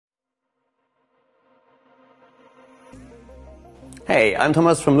Hey, I'm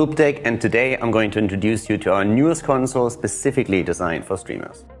Thomas from Loupedeck, and today I'm going to introduce you to our newest console specifically designed for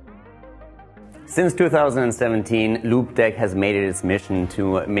streamers. Since 2017, Loupedeck has made it its mission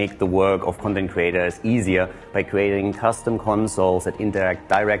to make the work of content creators easier by creating custom consoles that interact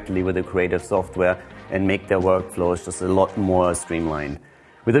directly with the creative software and make their workflows just a lot more streamlined.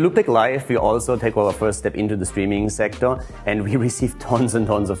 With the Loupedeck Live, we also take our first step into the streaming sector, and we received tons and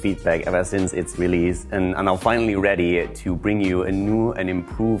tons of feedback ever since its release, and are now finally ready to bring you a new and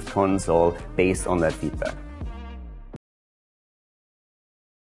improved console based on that feedback.